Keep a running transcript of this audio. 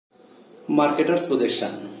Marketers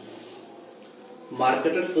projection.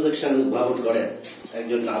 Marketers projection উদ্ভাবন করেন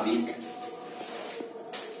একজন নাবিক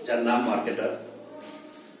যার নাম মার্কেটার।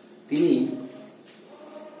 তিনি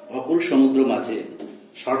অকুল সমুদ্র মাঝে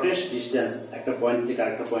শর্টেস্ট ডিস্টেন্স একটা পয়েন্ট থেকে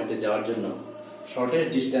আরেকটা পয়েন্টে যাওয়ার জন্য শর্টেস্ট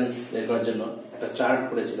ডিস্টেন্স বের করার জন্য একটা চার্ট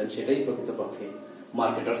করেছিলেন, সেটাই প্রকৃতপক্ষে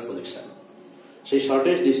মার্কেটার্স প্রজেকশন। সেই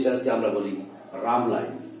শর্টেস্ট ডিস্টেন্সকে আমরা বলি রাম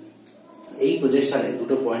লাইন। এই প্রজেকশনে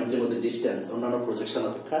দুটো পয়েন্টের মধ্যে ডিস্টেন্স অন্যান্য প্রজেকশন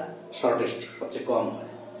অপেক্ষা শর্টেস্ট, সবচেয়ে কম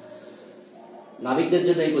হয়। নাবিকদের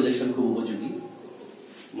জন্য এই প্রজেকশন খুব উপযোগী।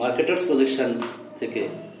 মার্কেটার্স প্রজেকশন থেকে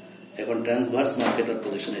এখন ট্রান্সভার্স মার্কেটার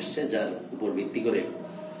প্রজেকশন এসছে, যার উপর ভিত্তি করে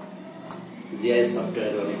জিআইএস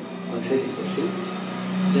সফটওয়্যার অনেক অংশই করছি।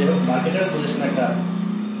 যাই হোক, মার্কেটার্স প্রজেকশন একটা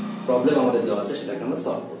প্রবলেম আমাদের দেওয়া আছে, সেটাকে আমরা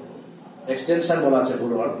সলভ করব। এক্সটেনশন বলা আছে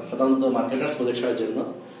হোল ওয়ার্ল্ড। সাধারণত মার্কেটার্স প্রজেকশনের জন্য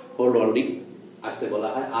হোল ওয়ার্ল্ডই আঁকতে বলা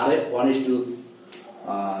হয়। RF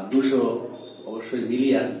 1:200 অবশ্যই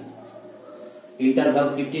million, interval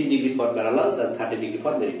 15 degree for parallels R 30 degree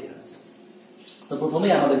for meridians. তো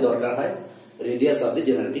প্রথমেই আমাদের দরকার হয় radius of the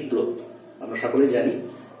generating globe. আমরা সকলেই জানি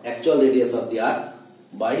actual radius of the earth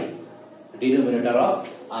by denominator of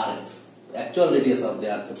RF। Actual radius of the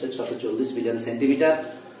আর্থ হচ্ছে 640 মিলিয়ন সেন্টিমিটার।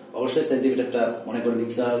 অবশ্যই সেন্টিমিটারটা মনে করে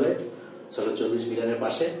লিখতে হবে 640 মিলিয়নের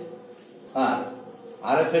পাশে। আর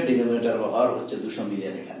RF এর ডিনোমিনেটর বা হর হচ্ছে 200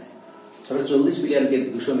 মিলিয়ন। এখানে 640 মিলিয়নকে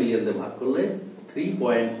 200 মিলিয়ন দিয়ে ভাগ করলে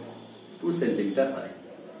 3.2 সেন্টিমিটার হয়।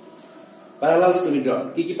 Parallels two B ড্রন।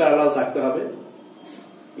 কি কি প্যারালালস আঁকতে হবে?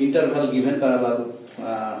 Interval given parallel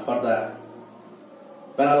for the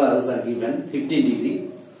parallels are given 15 degree.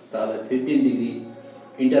 তাহলে 15 ডিগ্রি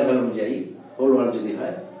ইন্টারভাল অনুযায়ী হোল ওয়ার্ল্ড যদি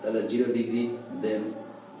হয় তাহলে 0 ডিগ্রি, দেন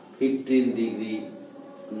 15 ডিগ্রি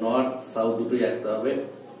নর্থ সাউথ দুটোই আঁকতে হবে।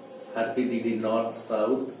 30 ডিগ্রি নর্থ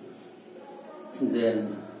সাউথ, দেন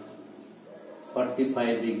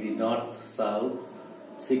 45 degree north south,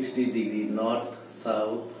 60 degree north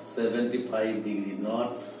south, 75 degree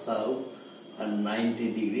north south আর 90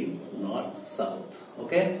 ডিগ্রি নর্থ সাউথ।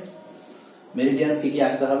 ওকে, মেরিডিয়ান্স কি কি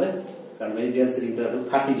আঁকতে হবে? কারণ মেরিডিয়ান্স এর ইন্টারভ্যাল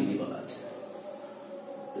 30 ডিগ্রি বলা আছে।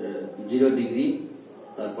 0 ডিগ্রি,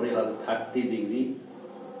 তারপরে হবে 30 ডিগ্রি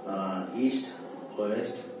ইস্ট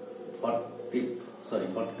ওয়েস্ট,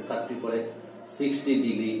 30 পরে 60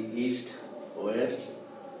 degree east West,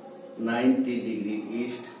 90 degree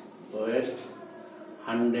east West,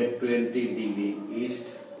 120 degree east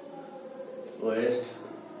West,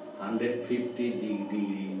 150 degree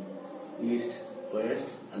east West,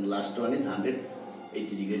 and last one is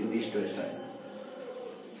 180 degree to east west.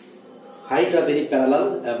 Height of any parallel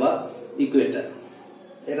above equator.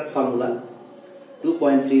 এটা formula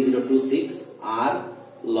 2.3026 r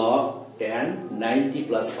log tan 90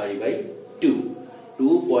 plus pi by 2.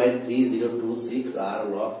 2.3026 r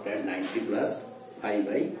log tan 90 plus pi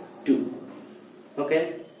by 2. ওকে,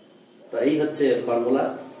 তো এই হচ্ছে formula.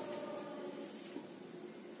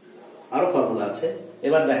 আরো formula আছে।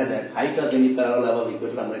 এবার দেখা যাক height of any parallel above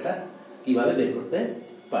Ecuador আমরা এটা কিভাবে বের করতে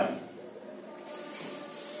পারি।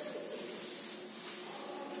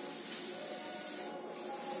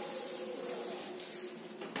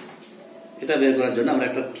 এটা বের করার জন্য আমরা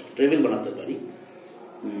একটা টেবিল বানাতে পারি।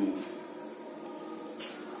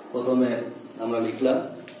 প্রথমে আমরা লিখলাম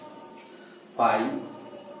পাই,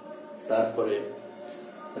 তারপরে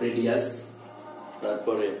রেডিয়াস,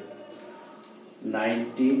 তারপরে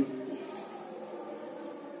 90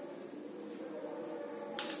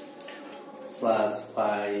 plus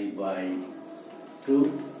pi by 2,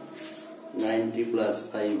 90 plus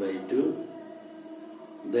pi by 2,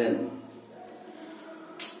 then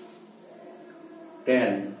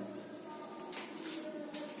 10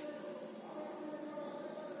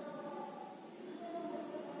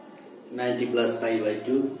 90 plus pi by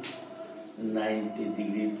 2, 90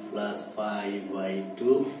 degree plus pi by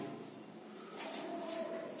 2,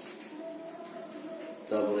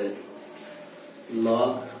 তারপরে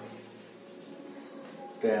log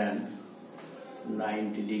tan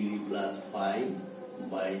 90 degree plus pi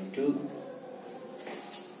by 2,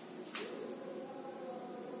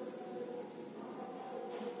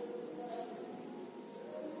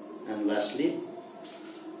 and lastly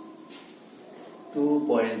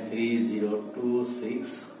 2.3026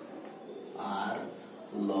 r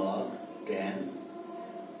log tan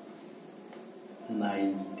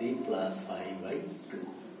 90 plus pi by 2.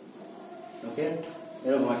 ওকে,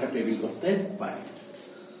 এরকম একটা টেবিল করতে পারি।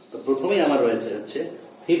 তো প্রথমেই আমার রয়েছে হচ্ছে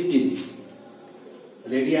 15 ডিগ্রি।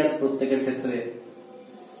 রেডিয়াস প্রত্যেকের ক্ষেত্রে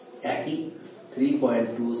একই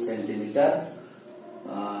 3.2 সেন্টিমিটার,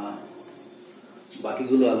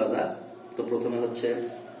 বাকিগুলো আলাদা। তো প্রথমে হচ্ছে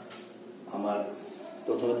আমার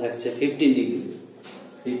প্রথমে থাকছে 15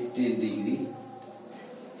 ডিগ্রি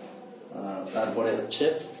তারপরে হচ্ছে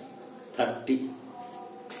 30,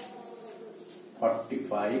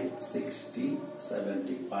 45, 60,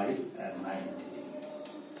 75 and 90 ডিগ্রি।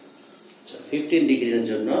 আচ্ছা 15 ডিগ্রির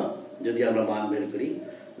জন্য যদি আমরা মান বের করি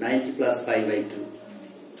 90 প্লাস 5/2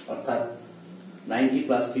 অর্থাৎ 90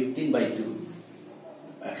 প্লাস 15/2,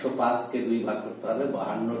 105 কে 2 ভাগ করতে হবে,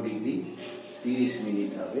 52 ডিগ্রি 30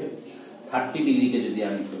 মিনিট হবে। 30 ডিগ্রিকে যদি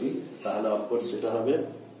আমি করি তাহলে অফকোর্স সেটা হবে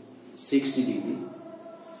 60 ডিগ্রি,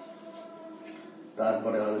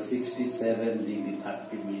 তারপরে হবে 67 ডিগ্রি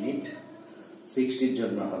 30 মিনিট। 60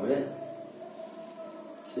 জন্য হবে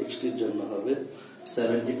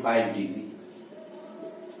 75 ডিগ্রি,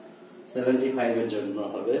 75 এর জন্য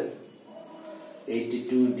হবে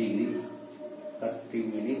 82 ডিগ্রি 30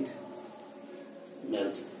 মিনিট,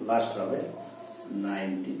 লাস্ট হবে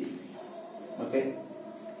 90 ডিগ্রি। ওকে,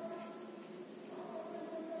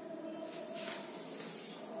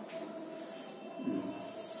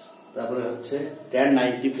 তারপরে হচ্ছে tan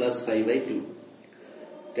 90 plus 5/2,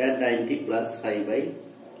 tan 90 plus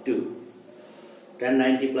 5/2, tan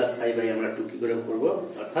 90 plus 5 আমরা 2 কি করে করব,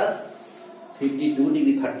 অর্থাৎ 52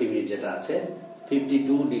 ডিগ্রি 30 মিনিট যেটা আছে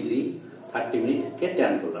 52 ডিগ্রি 30 মিনিট কে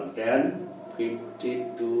tan করলাম, tan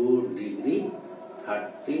 52 ডিগ্রি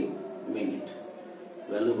 30 মিনিট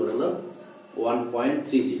ভ্যালু বেরোলো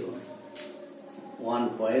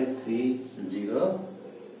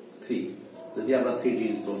 1.303। যদি আমরা 3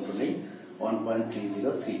 ডিগ্রি কোণ নেই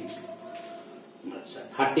 1.303। আচ্ছা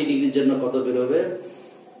 30 ডিগ্রির জন্য কত বেরোবে,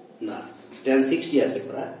 না tan 60 আছে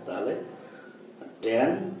করা, তাহলে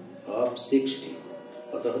tan of 60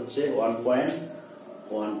 কত হচ্ছে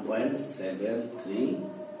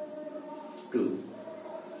 1.732।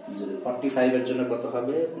 45 এর জন্য কত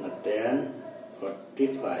হবে, না tan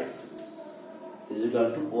 45 is equal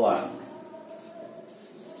to 1।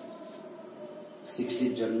 60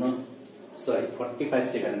 এর জন্য সরি 45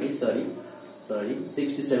 থেকে নেই, সরি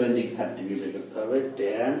 67 ডিগ্রি 30 মিনিট করতে হবে,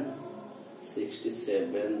 tan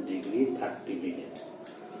 67 ডিগ্রি 30 মিনিট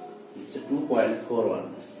হচ্ছে 2.41।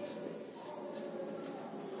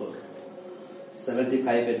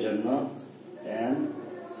 75 এর জন্য tan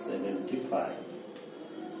 75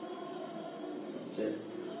 হচ্ছে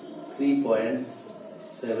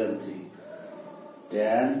 3.73,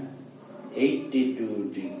 tan 82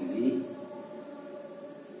 ডিগ্রি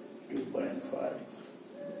 2.5।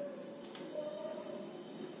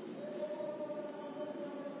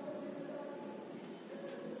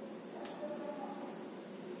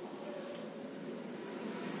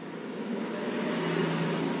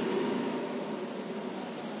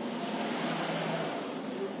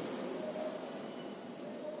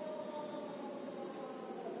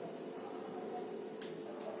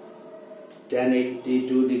 tan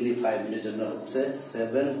 82 ডিগ্রি 5 মিনিটের জন্য হচ্ছে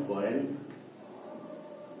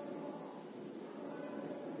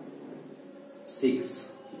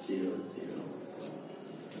 7.600।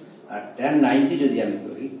 আর tan 90 যদি আমি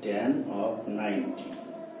করি tan of 90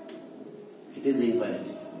 it is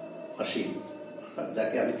infinity, অসীম,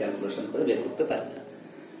 যাকে আমি ক্যালকুলেশন করে বের করতে পারি না।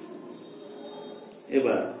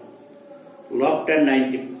 এবার log tan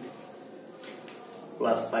 90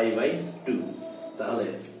 প্লাস 5/2, তাহলে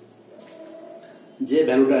যে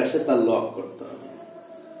ভ্যালুটা আসে তার লগ করতে হবে,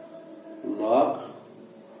 লগ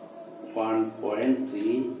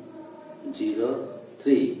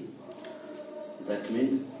 1.303, দ্যাট মিন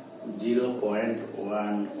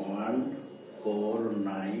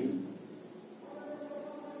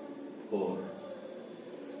 0.11494।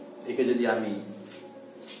 একে যদি আমি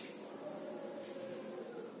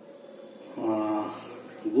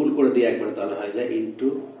গুণ করে দিই একবারে তাহলে হয়ে যায় ইন্টু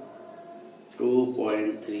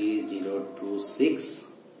 2.3026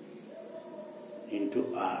 ইন্টু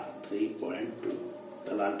আর 3.2,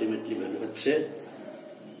 তাহলে আলটিমেটলি ভ্যালু হচ্ছে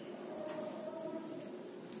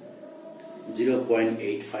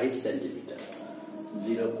 0.85 সেন্টিমিটার।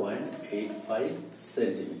 0.85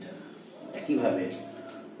 সেন্টিমিটার। একইভাবে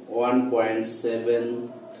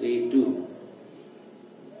 1.732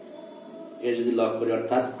 এর যদি লগ করি,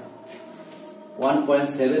 অর্থাৎ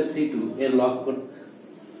 1.732 এর লগ করতে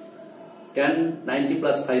tan 90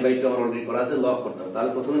 প্লাস 5/2 আমার অলরেডি করা আছে, লগ করতে হবে।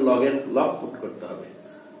 তাহলে প্রথমে লগের লগ পুট করতে হবে,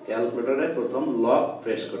 ক্যালকুলেটরে প্রথম লগ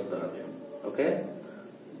প্রেস করতে হবে। ওকে,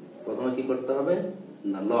 প্রথমে কি করতে হবে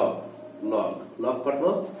না লগ কত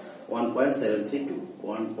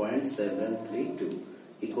 1.732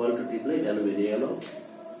 ইকুয়াল টু টিপলে ভ্যালু বেরিয়ে গেল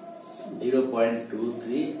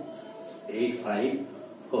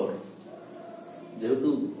 0.23854। যেহেতু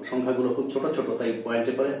সংখ্যাগুলো খুব ছোট ছোট তাই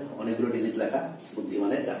পয়েন্টে পরে অনেকগুলো ডিজিট লেখা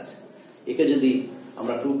বুদ্ধিমানের কাজ। একে যদি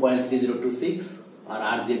আমরা 2.3026 আর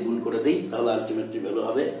 8 দিয়ে গুণ করে দিই তাহলে আলটিমেটলি ভ্যালু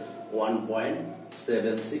হবে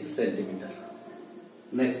 1.76 centimetre.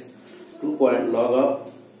 Next log of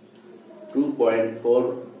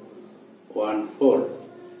 2.414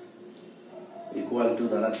 equal to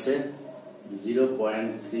দাঁড়াচ্ছে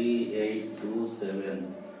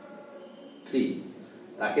 0.38273।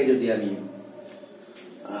 তাকে যদি আমি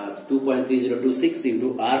 2.3026 ইন্টু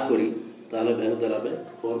r করি তাহলে ভ্যালু দাঁড়াবে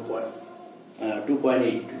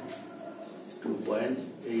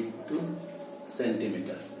 2.82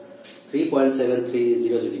 সেন্টিমিটার।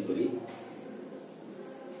 3.730 যদি করি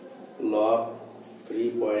log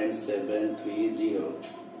 3.730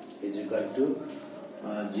 is equal to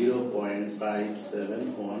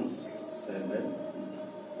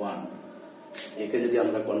 0.57171। একে যদি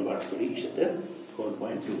আমরা কনভার্ট করি সেটা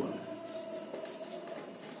 4.21।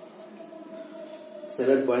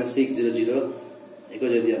 7.600 একে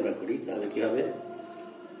যদি আমরা করি তাহলে কি হবে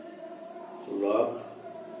log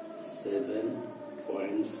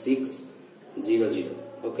 7.600।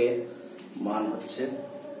 ওকে, মান হচ্ছে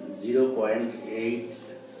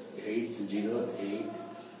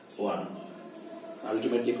 0.88081।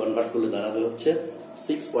 আলটিমেটলি কনভার্ট করলে দাঁড়াবে হচ্ছে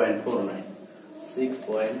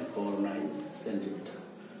 6.49 সেন্টিমিটার।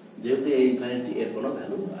 যেহেতু এই ইনফিনিটি এর কোনো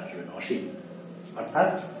ভ্যালু আসবে না, অসীম, অর্থাৎ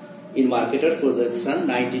in Mercator's projection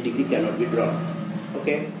 90 degree cannot be drawn।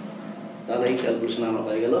 ওকে, তাহলে এই ক্যালকুলেশন আমার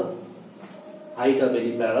হয়ে গেল height of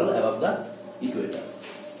any parallel above the equator।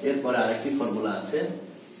 এরপরে আরেকটি ফর্মুলা আছে,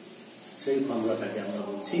 সেই ফর্মুলাটাকে আমরা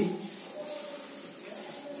বলছি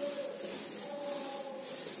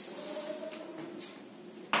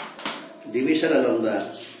division along the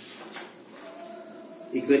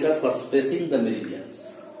equator for spacing the meridians।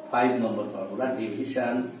 5 number formula,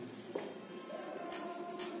 division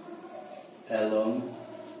along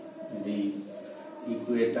the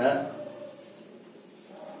equator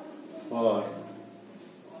for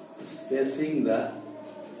spacing the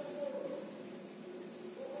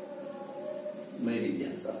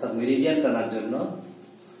meridians। অর্থাৎ মেরিডিয়ান টানার জন্য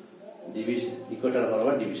ডিভিশন, ইকুয়েটর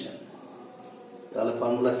বরাবর ডিভিশন। তাহলে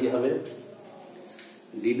ফর্মুলা কি হবে?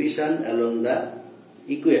 Division along the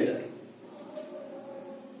Ecuador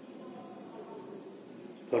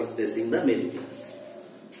for spacing the meridians.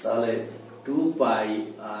 তাহলে 2 pi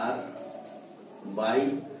r by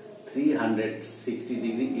 360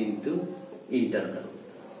 degree into interval.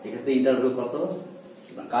 এক্ষেত্রে interval কত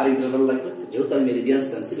না কার ইন্টারভ্যাল লাগবে, যেহেতু আমি মেরিডিয়ানস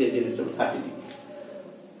টানছি, মেরিডিয়ান ইন্টারভ্যাল 30 ডিগ্রি।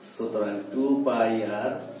 সুতরাং 2 pi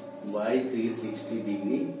r by 360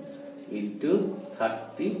 degree into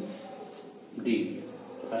 30 degree.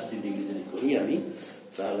 30 degree যদি করি আমি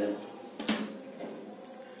তাহলে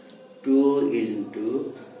 2 ইন্টু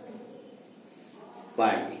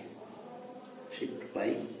পাই,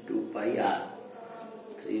 2 pi r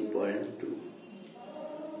 3.2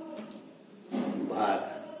 ভাগ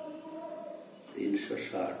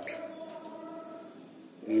 360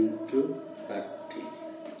 ইন্টু 30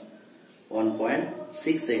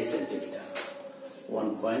 1.68 সেন্টিমিটার।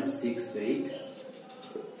 1.68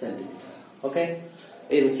 সেন্টিমিটার। ওকে,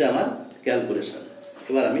 এই হচ্ছে আমার ক্যালকুলেশন।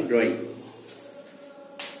 এবার আমি ড্রয়িং করব।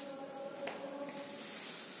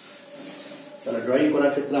 তাহলে ড্রয়িং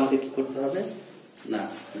করার ক্ষেত্রে আমাকে কি করতে হবে না,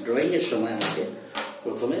 ড্রয়িং এর সময় আমাকে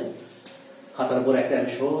প্রথমে খাতার উপর একটা আমি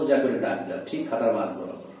সোজা করে দাগ দিলাম, ঠিক খাতার মাঝ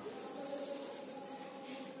বরাবর।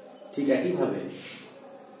 ঠিক একইভাবে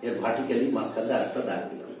এর ভার্টিক্যালি মাঝখানে আরেকটা দাগ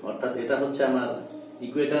দিলাম। অর্থাৎ এটা হচ্ছে আমার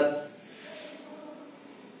ইকুয়েটর,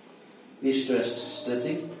 ইস্ট ওয়েস্ট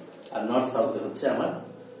স্ট্রেচিং, আর নর্থ সাউথে হচ্ছে আমার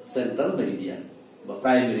সেন্ট্রাল মেরিডিয়ান বা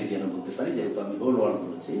প্রাইম মেরিডিয়ান বলতে পারি, যেহেতু আমি হোল ওয়ার্ল্ড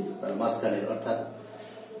বলেছি। তার মাঝখানে অর্থাৎ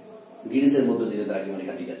গ্রিনিচের মধ্যে দিয়ে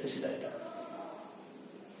দ্রাঘিমারেখা ঠিক আছে, সেটা এটা।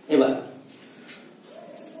 এবার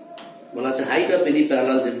বলা আছে হাইট অফ এনি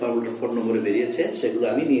প্যারালাল, যে ফর্মুলা 4 নম্বরে বেরিয়েছে সেগুলো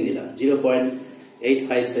আমি নিয়ে নিলাম।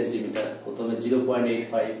 0.85 সেন্টিমিটার, প্রথমে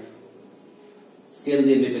 0.85 স্কেল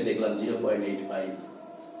দিয়ে মেপে দেখলাম 0.85।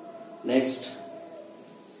 নেক্সট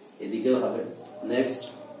এদিকেও হবে, next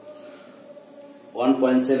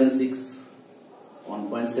 1.76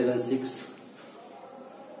 1.76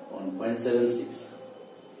 1.76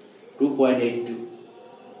 2.82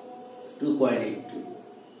 2.82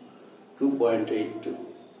 2.82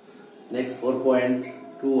 next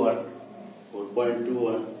 4.21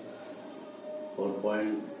 4.21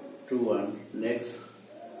 4.21 next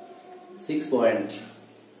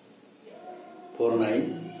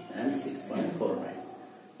 6.49 and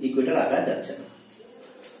 6.49 Ecuador আগা যাচ্ছে না।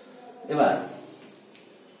 এবার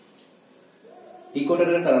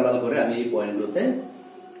ইকুয়েটরের প্যারালাল করে আমি এই পয়েন্টগুলোতে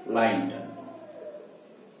লাইন টানব।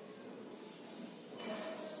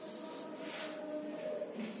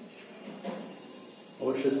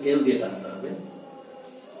 অবশ্যই স্কেল দিয়ে টানতে হবে।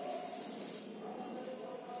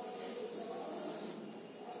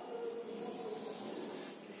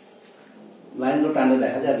 লাইনগুলো টানলে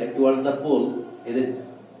দেখা যাবে টুয়ার্ডস দ্য পোল এদের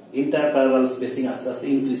ইন্টারপ্যারালাল স্পেসিং আস্তে আস্তে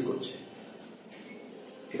ইনক্রিজ করছে।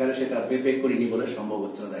 এখানে সেটা বেপেক করিনি বলে সম্ভব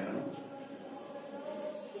হচ্ছে না দেখানো।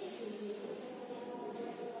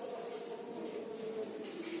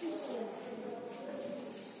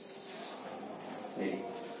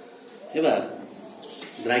 এবার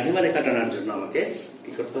দ্রাঘিমা রেখা টানার জন্য আমাকে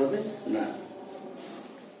কি করতে হবে না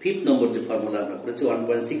 5th নম্বর যে ফর্মুলা আমরা করেছি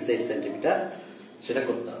 1.68 সেন্টিমিটার সেটা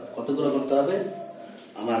করতে হবে। কতগুলো করতে হবে?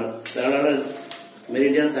 আমার প্যারালাল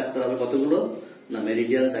মেরিডিয়ান থাকতে হবে কতগুলো না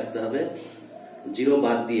মেরিডিয়ান থাকতে হবে 0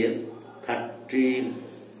 বাদ দিয়ে 30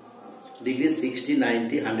 ডিগ্রি 60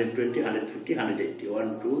 90 120 150 180 1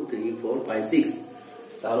 2 3 4 5 6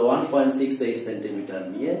 তাহলে 1.68 সেন্টিমিটার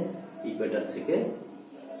নিয়ে ইকুয়েটর থেকে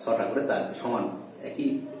 6টা করে দাগ সমান একই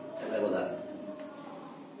ব্যবধান।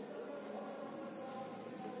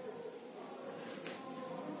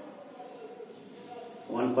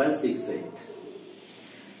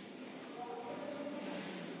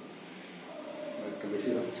 একটু বেশি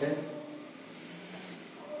হচ্ছে।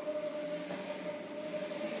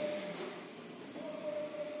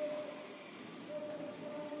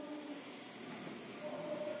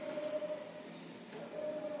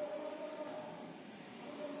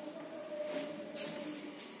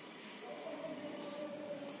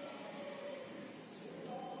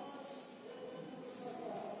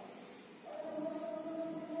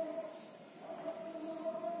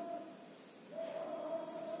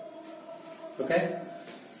 ওকে,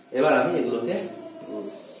 এবার আমি এগুলোকে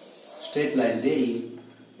স্ট্রেট লাইন দিয়ে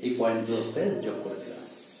এই পয়েন্টগুলোতে যোগ করে দিলাম।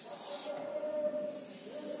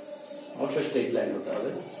 অবশ্যই স্ট্রেট লাইন হতে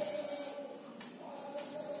হবে।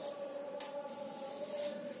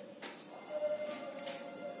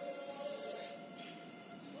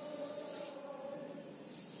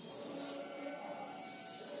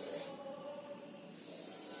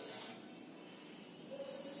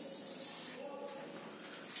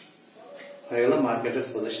 হয়ে গেল মার্কেটার্স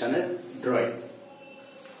পজিশনের ড্রয়িং।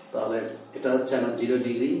 তাহলে এটা হচ্ছে আমার 0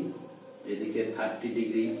 ডিগ্রি, এদিকে 30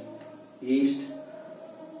 degree east,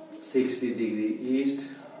 60 degree east,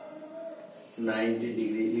 90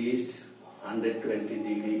 degree east, 120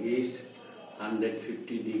 degree east,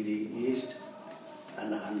 150 degree east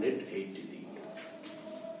and 180 degree,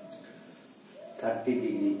 30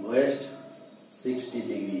 degree west, 60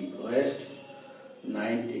 degree west,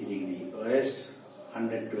 90 degree west,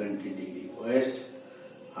 120 degree west,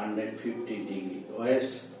 150 degree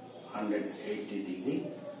west, 180 degree.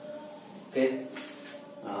 Okay,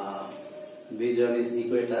 this one is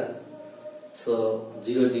equator, so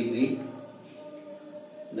 0 degree,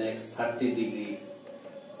 next 30 degree,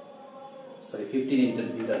 sorry 15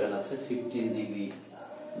 interval আছে 15 degree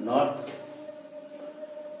north,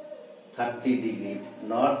 30 degree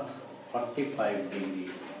north, 45 degree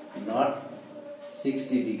north,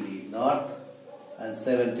 60 degree north and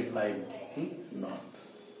 75 degree north.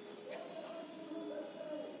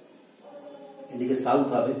 এদিকে south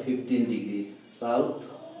হবে 15 degree south,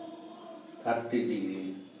 30 degree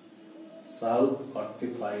south,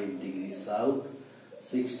 45 degree south,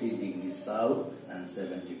 60 degree south and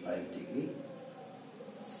 75 degree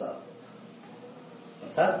south.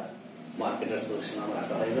 অর্থাৎ marketers position আমার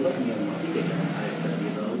রাখা হয়ে গেল। নিয়ম মাফিক এখানে আরেকটা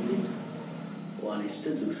দিয়ে দেওয়া উচিত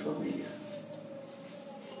 1:200 মিলিয়ন।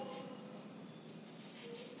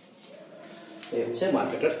 এই হচ্ছে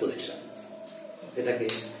মার্কেটার্স পজিশন। এটাকে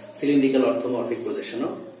সিলিন্ড্রিক্যাল অর্থোমরফিক পজিশনও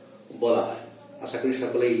বলা হয়। আশা করি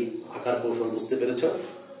সকলেই আকার কৌশল বুঝতে পেরেছ।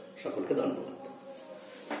 সকলকে ধন্যবাদ।